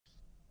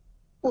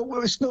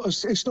Well, it's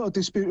not a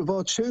dispute of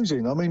our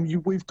choosing. I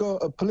mean, we've got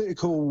a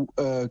political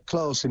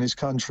class in this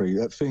country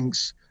that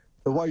thinks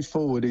the way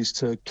forward is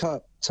to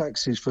cut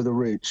taxes for the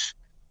rich,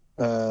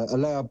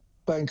 allow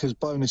bankers'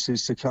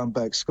 bonuses to come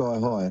back sky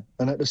high,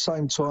 and at the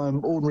same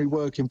time, ordinary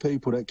working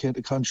people that kept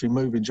the country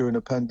moving during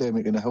a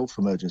pandemic and a health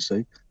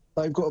emergency,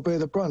 they've got to bear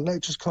the brunt.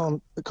 That just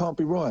can't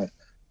be right.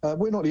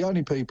 We're not the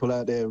only people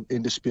out there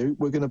in dispute.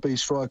 We're going to be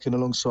striking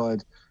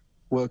alongside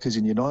workers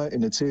in Unite, in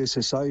the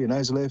TSSA, in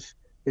ASLEF,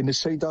 in the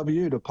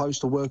CW. The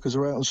postal workers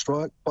are out on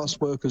strike, bus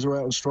workers are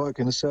out on strike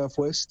in the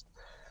southwest.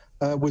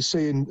 We're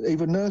seeing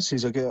even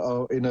nurses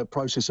are in a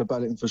process of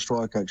balloting for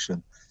strike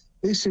action.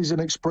 This is an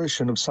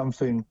expression of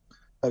something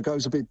that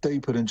goes a bit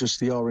deeper than just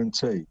the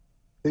RMT.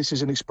 This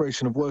is an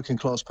expression of working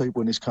class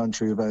people in this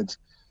country who've had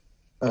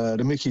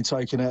the mickey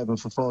taken out of them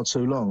for far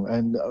too long.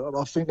 And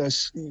I think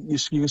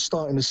you're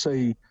starting to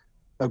see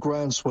a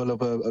groundswell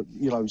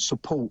of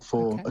support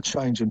for a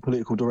change in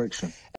political direction.